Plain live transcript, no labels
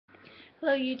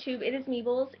Hello YouTube, it is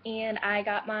Meebles, and I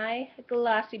got my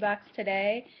Glossybox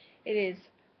today. It is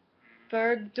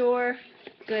Bergdorf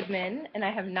Goodman, and I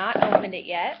have not opened it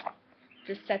yet.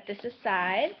 Just set this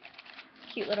aside.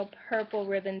 Cute little purple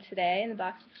ribbon today, and the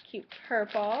box is cute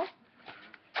purple.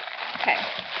 Okay,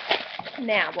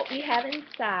 now what we have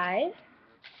inside,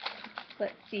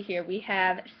 let's see here, we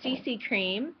have CC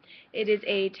Cream. It is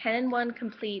a 10-in-1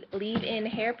 complete leave-in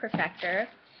hair perfector.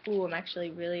 Ooh, I'm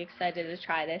actually really excited to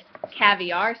try this.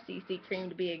 Caviar CC Cream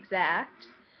to be exact.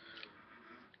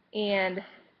 And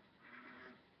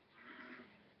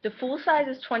the full size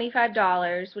is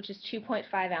 $25, which is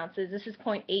 2.5 ounces. This is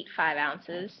 0.85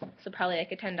 ounces, so probably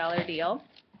like a $10 deal.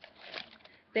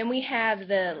 Then we have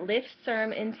the Lift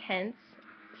Serum Intense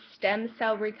Stem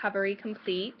Cell Recovery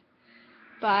Complete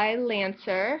by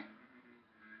Lancer.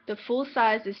 The full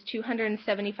size is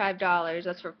 $275.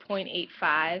 That's for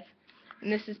 0.85.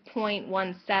 And this is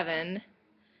 0.17.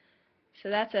 So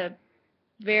that's a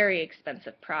very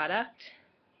expensive product.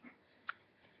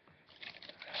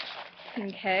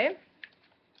 Okay.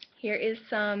 Here is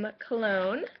some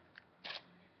cologne.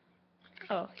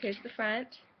 Oh, here's the front.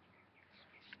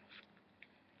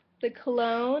 The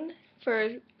cologne for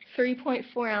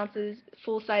 3.4 ounces,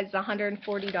 full size is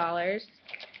 $140.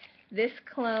 This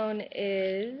cologne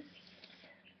is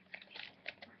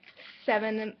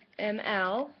 7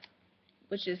 ml,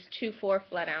 which is 2.4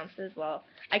 flat ounces. Well,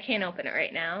 I can't open it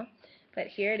right now, but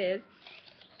here it is.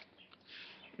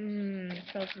 It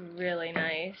smells really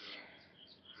nice.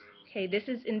 Okay, this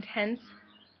is Intense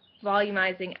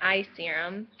Volumizing Eye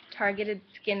Serum, Targeted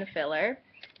Skin Filler.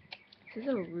 This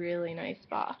is a really nice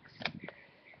box.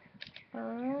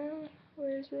 Where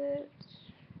is it?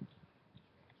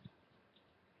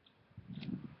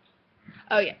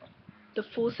 Oh yeah, the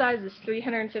full size is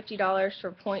 $350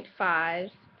 for 0.5,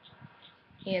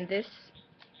 and this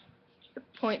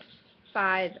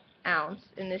 0.5 ounce,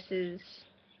 and this is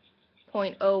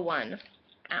 0.01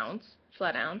 ounce,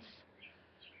 flat ounce.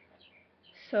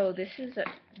 So this is a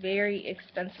very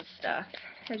expensive stuff,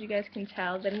 as you guys can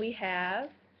tell. Then we have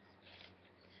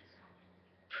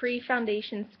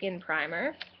Pre-Foundation Skin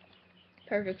Primer,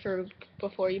 perfect for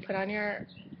before you put on your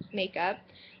makeup.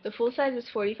 The full size is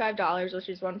 $45, which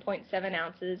is 1.7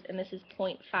 ounces, and this is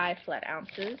 0.5 flat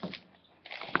ounces.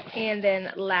 And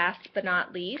then last but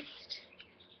not least,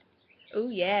 oh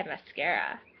yeah,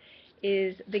 mascara,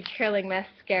 is the Curling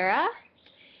Mascara,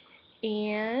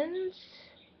 and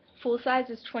full size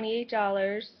is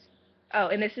 $28. Oh,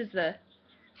 and this is the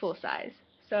full size.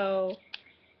 So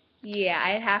yeah,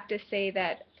 I have to say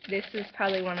that this is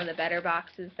probably one of the better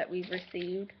boxes that we've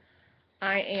received.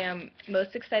 I am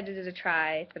most excited to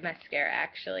try the mascara,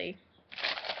 actually.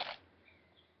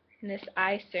 And this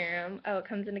eye serum, oh, it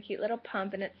comes in a cute little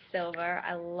pump and it's silver.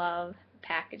 I love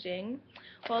packaging.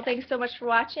 Well, thanks so much for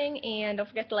watching, and don't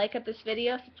forget to like up this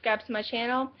video, subscribe to my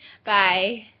channel.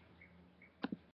 Bye.